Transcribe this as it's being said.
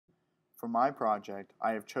For my project,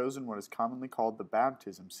 I have chosen what is commonly called the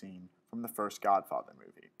baptism scene from the first Godfather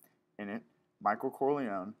movie. In it, Michael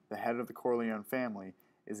Corleone, the head of the Corleone family,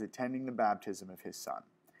 is attending the baptism of his son.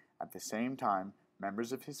 At the same time,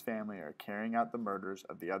 members of his family are carrying out the murders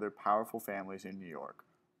of the other powerful families in New York,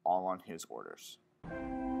 all on his orders.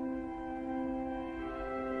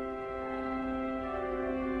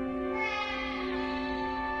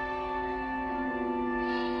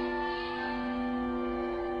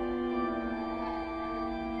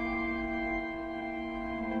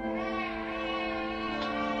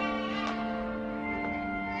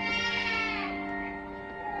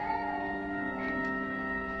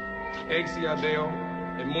 Exia Deo,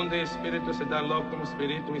 et munde Spiritus et da locum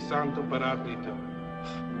Spiritui Sancto Paraclito.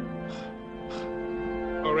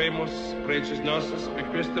 Oremus, preces nostus, per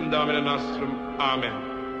Christum Domine nostrum.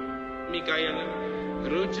 Amen. Michael,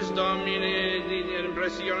 crucis Domine, in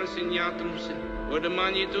impressiones signatum, or the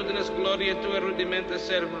magnitudinus gloria Tua rudimenta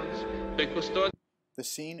servans, per custod. The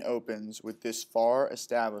scene opens with this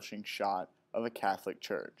far-establishing shot of a Catholic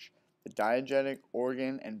church. The diegetic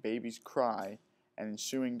organ and baby's cry and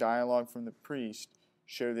ensuing dialogue from the priest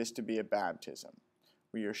show this to be a baptism.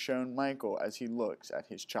 We are shown Michael as he looks at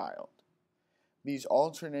his child. These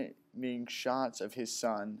alternating shots of his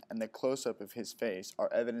son and the close-up of his face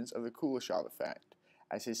are evidence of the Kuleshov effect,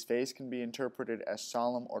 as his face can be interpreted as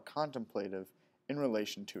solemn or contemplative in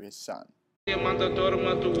relation to his son.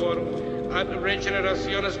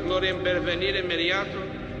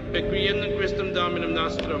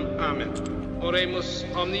 Oremus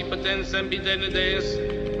omnipotens sempiterne Deus,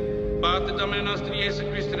 Pater Domine nostri Iesu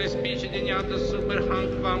Christi respice dignatus super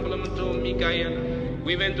hanc fambulum tuum Michael,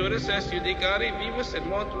 qui venturis est judicari vivus et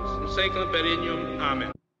mortus in saeculum perennium.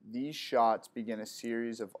 Amen. These shots begin a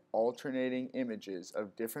series of alternating images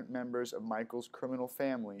of different members of Michael's criminal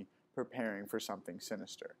family preparing for something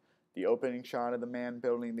sinister. The opening shot of the man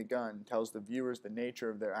building the gun tells the viewers the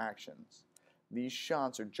nature of their actions. These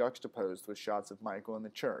shots are juxtaposed with shots of Michael in the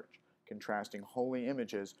church, contrasting holy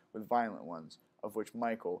images with violent ones, of which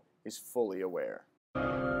Michael is fully aware.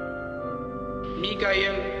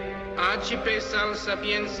 Michael, accipe sal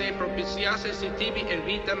sapiense propitiasse si tibi in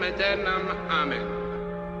vitam aeternam.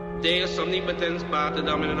 Amen. Deus omnipotens Pater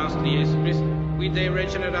Domine nostri Iesu Christi, qui Dei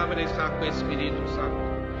regenerabile sacque Spiritus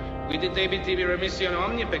Sancto, qui de tebi tibi remission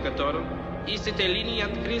omnia peccatorum, iste te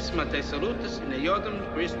lineat Chrisma te salutis in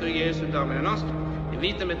eodum Christo Iesu Domine nostrum, in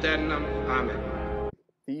vitam aeternam. Amen.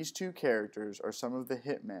 These two characters are some of the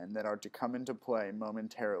hitmen that are to come into play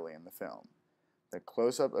momentarily in the film. The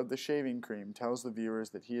close-up of the shaving cream tells the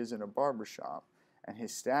viewers that he is in a barbershop, and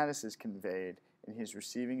his status is conveyed in his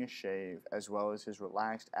receiving a shave as well as his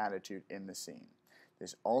relaxed attitude in the scene.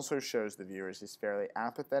 This also shows the viewers his fairly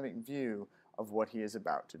apathetic view of what he is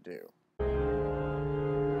about to do.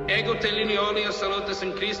 Ego te lineolio salutis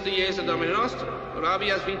in Christo Iesu Domine nostrum,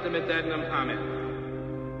 orabias vitam aeternam. Amen.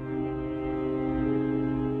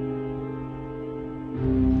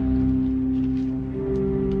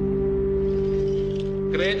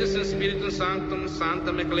 Credes in Spiritum Sanctum,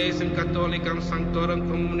 Sanctam Ecclesiam Catholicam, Sanctorum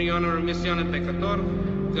Communionem Remissionem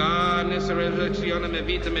Peccatorum, carnes resurrectionem et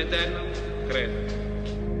vitam aeternam. Credo.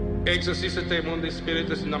 Exorcisse te mundi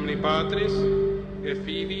Spiritus in nomine Patris, et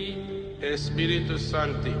Filii, et Spiritus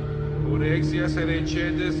Sancti, ut exias et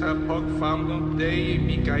recedes ab hoc famulum Dei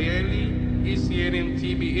Michaeli, isierim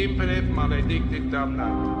tibi impere maledictit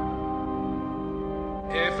damnat.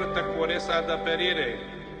 Effrata quores ad aperire,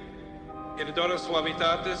 et dona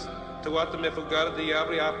suavitatis, tuatum effulgar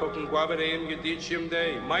diabri apocum guavereum judicium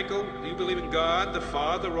Dei. Michael, do you believe in God, the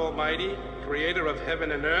Father Almighty, creator of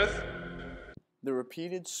heaven and earth? The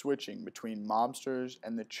repeated switching between mobsters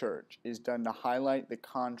and the church is done to highlight the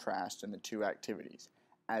contrast in the two activities.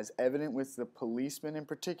 As evident with the policemen in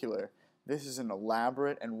particular, this is an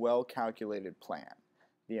elaborate and well-calculated plan.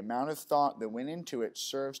 The amount of thought that went into it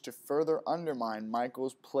serves to further undermine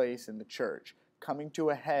Michael's place in the church, coming to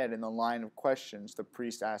a head in the line of questions the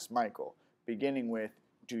priest asks Michael, beginning with,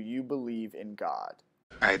 "Do you believe in God?"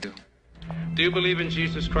 I do. Do you believe in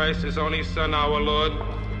Jesus Christ, His only Son, our Lord?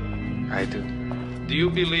 I do. Do you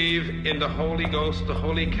believe in the Holy Ghost, the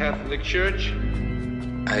Holy Catholic Church?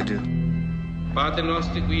 I do. Pater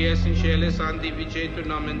nostri qui es in caelo, sanctificetur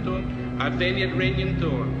nomen tuum, adveniat regnum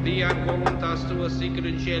tuum, fiat voluntas tua sicut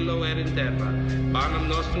in cielo et in terra. Panem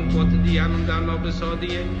nostrum quotidianum da nobis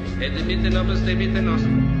hodie, et dimitte nobis debita nostra,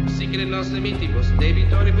 sicut in nos dimitibus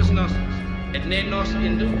debitoribus nostris, et ne nos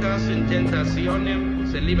inducas in tentationem,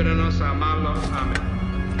 sed libera nos a malo.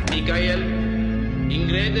 Amen. Michael,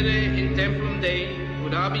 ingredere in templum Dei,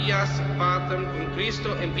 ut habeas Patrem cum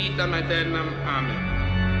Christo in vitam aeternam.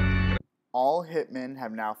 Amen. All hitmen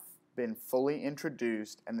have now been fully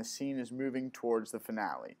introduced and the scene is moving towards the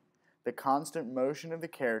finale. The constant motion of the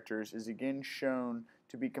characters is again shown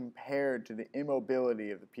to be compared to the immobility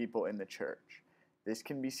of the people in the church. This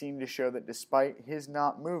can be seen to show that despite his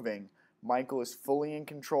not moving, Michael is fully in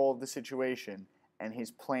control of the situation and his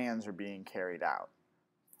plans are being carried out.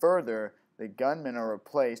 Further, the gunmen are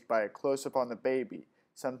replaced by a close-up on the baby,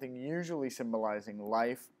 something usually symbolizing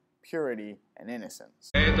life, purity, and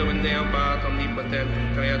innocence. Credo in Deo Pater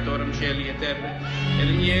omnipotente, Creatorem Caeli et terrae, et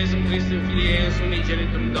in Iesum Christum Filii eius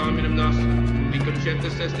unigenitum Dominum nostrum, qui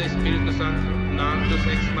conceptus est Spiritus Sancto, natus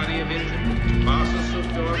ex Maria Virgine, passus sub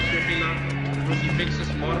Pontio Pilato,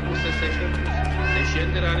 crucifixus mortus et sepultus,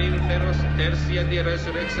 descendere in inferos, tertia die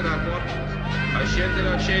resurrexerat mortus,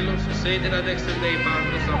 ascendere a caelos, sedere ad extra Dei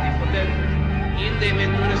Patris omnipotente, inde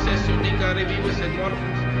venturis est judicare vivus et mortus,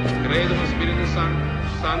 credo in Spiritus Sancto,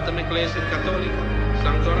 Sanctam Ecclesiam Catholica,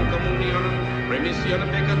 Sanctorum Communionem, Remissionem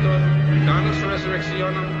Peccatorum, Canus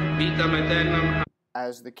Resurrectionem, Vitam Aeternam.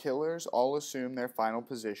 As the killers all assume their final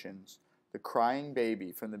positions, the crying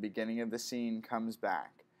baby from the beginning of the scene comes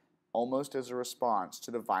back, almost as a response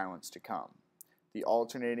to the violence to come. The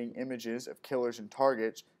alternating images of killers and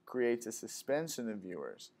targets creates a suspense in the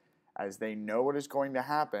viewers, as they know what is going to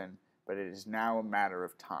happen, but it is now a matter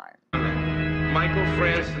of time. Michael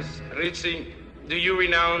Francis Ritchie, do you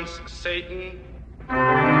renounce Satan?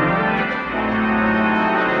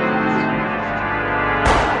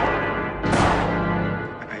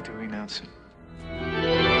 I do renounce him.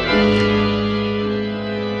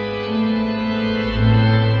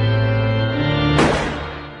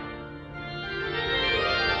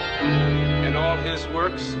 And all his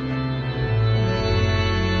works?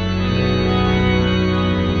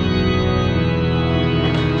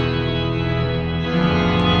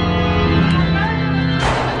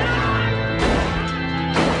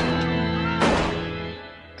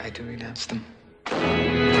 I do renounce them.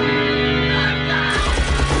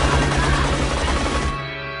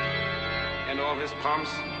 And all his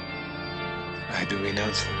pomps? I do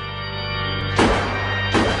renounce them.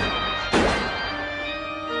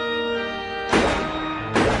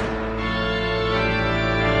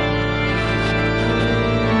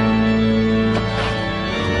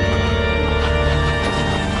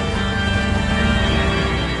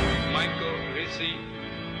 Michael Ritchie,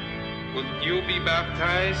 would you be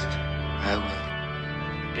baptized? I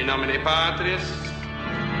will. In nomine Patris,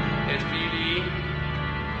 et Filii,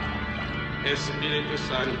 et Spiritus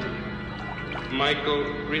Sancti. Michael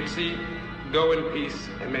Ritchie, go in peace,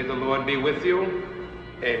 and may the Lord be with you.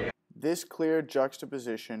 Amen. This clear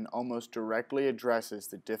juxtaposition almost directly addresses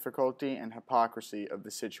the difficulty and hypocrisy of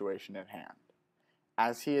the situation at hand.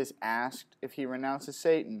 As he is asked if he renounces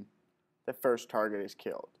Satan, the first target is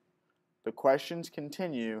killed. The questions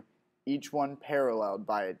continue, each one paralleled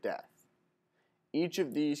by a death. Each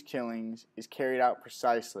of these killings is carried out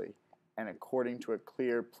precisely and according to a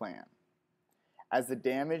clear plan. As the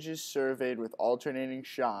damage is surveyed with alternating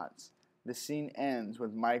shots, the scene ends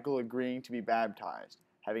with Michael agreeing to be baptized,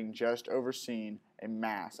 having just overseen a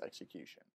mass execution.